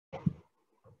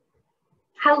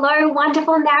Hello,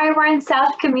 wonderful Narrabri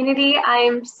South community. I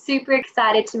am super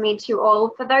excited to meet you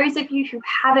all. For those of you who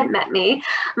haven't met me,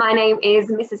 my name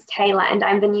is Mrs. Taylor and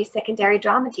I'm the new secondary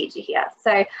drama teacher here.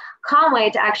 So can't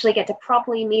wait to actually get to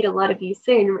properly meet a lot of you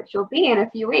soon, which will be in a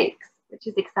few weeks, which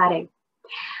is exciting.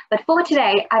 But for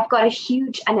today, I've got a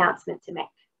huge announcement to make.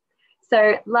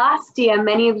 So last year,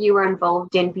 many of you were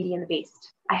involved in Beauty and the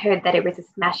Beast. I heard that it was a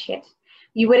smash hit.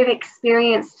 You would have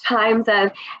experienced times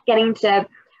of getting to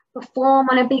perform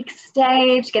on a big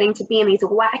stage, getting to be in these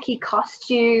wacky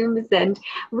costumes and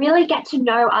really get to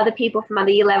know other people from other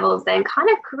year levels and kind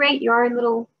of create your own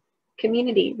little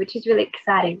community, which is really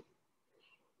exciting.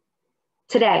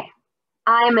 Today,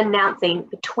 I am announcing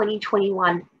the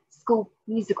 2021 school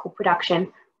musical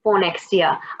production for next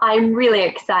year. I'm really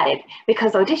excited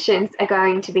because auditions are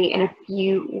going to be in a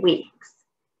few weeks.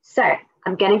 So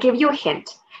I'm going to give you a hint.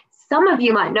 Some of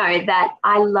you might know that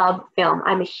I love film.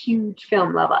 I'm a huge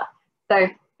film lover. So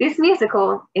this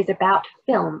musical is about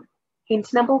film.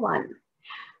 Hint number one.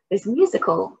 This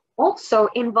musical also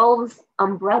involves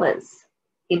umbrellas.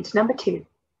 Hint number two.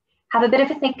 Have a bit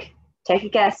of a think. Take a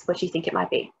guess what you think it might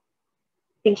be.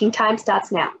 Thinking time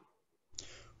starts now.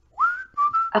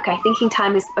 Okay, thinking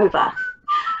time is over.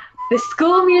 The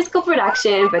school musical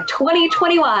production for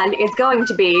 2021 is going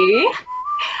to be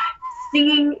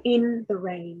Singing in the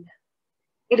Rain.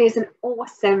 It is an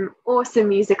awesome, awesome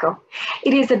musical.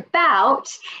 It is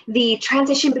about the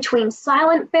transition between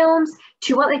silent films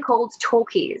to what they called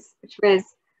talkies, which was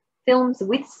films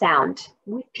with sound,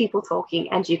 with people talking,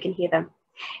 and you can hear them.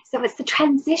 So it's the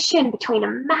transition between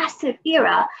a massive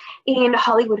era in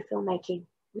Hollywood filmmaking,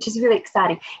 which is really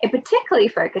exciting. It particularly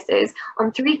focuses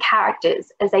on three characters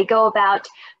as they go about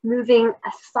moving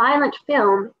a silent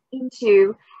film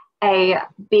into a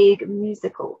big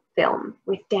musical film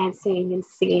with dancing and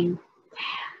singing.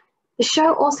 The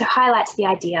show also highlights the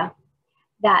idea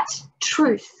that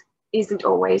truth isn't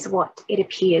always what it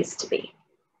appears to be.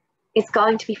 It's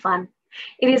going to be fun.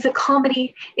 It is a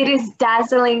comedy, it is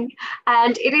dazzling,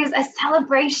 and it is a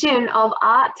celebration of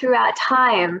art throughout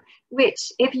time,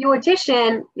 which if you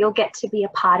audition, you'll get to be a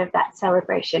part of that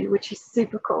celebration, which is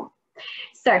super cool.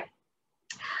 So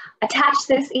attached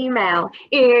to this email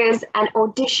is an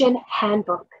audition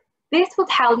handbook. This will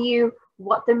tell you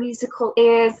what the musical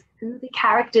is, who the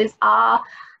characters are,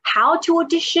 how to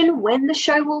audition, when the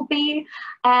show will be,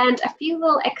 and a few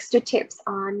little extra tips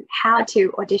on how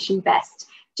to audition best,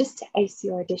 just to ace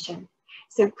your audition.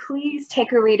 So please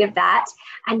take a read of that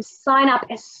and sign up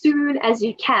as soon as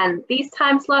you can. These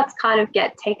time slots kind of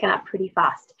get taken up pretty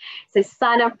fast, so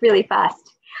sign up really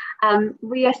fast.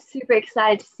 We are super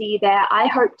excited to see you there. I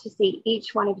hope to see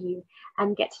each one of you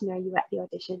and get to know you at the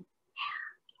audition.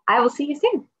 I will see you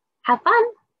soon. Have fun.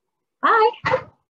 Bye.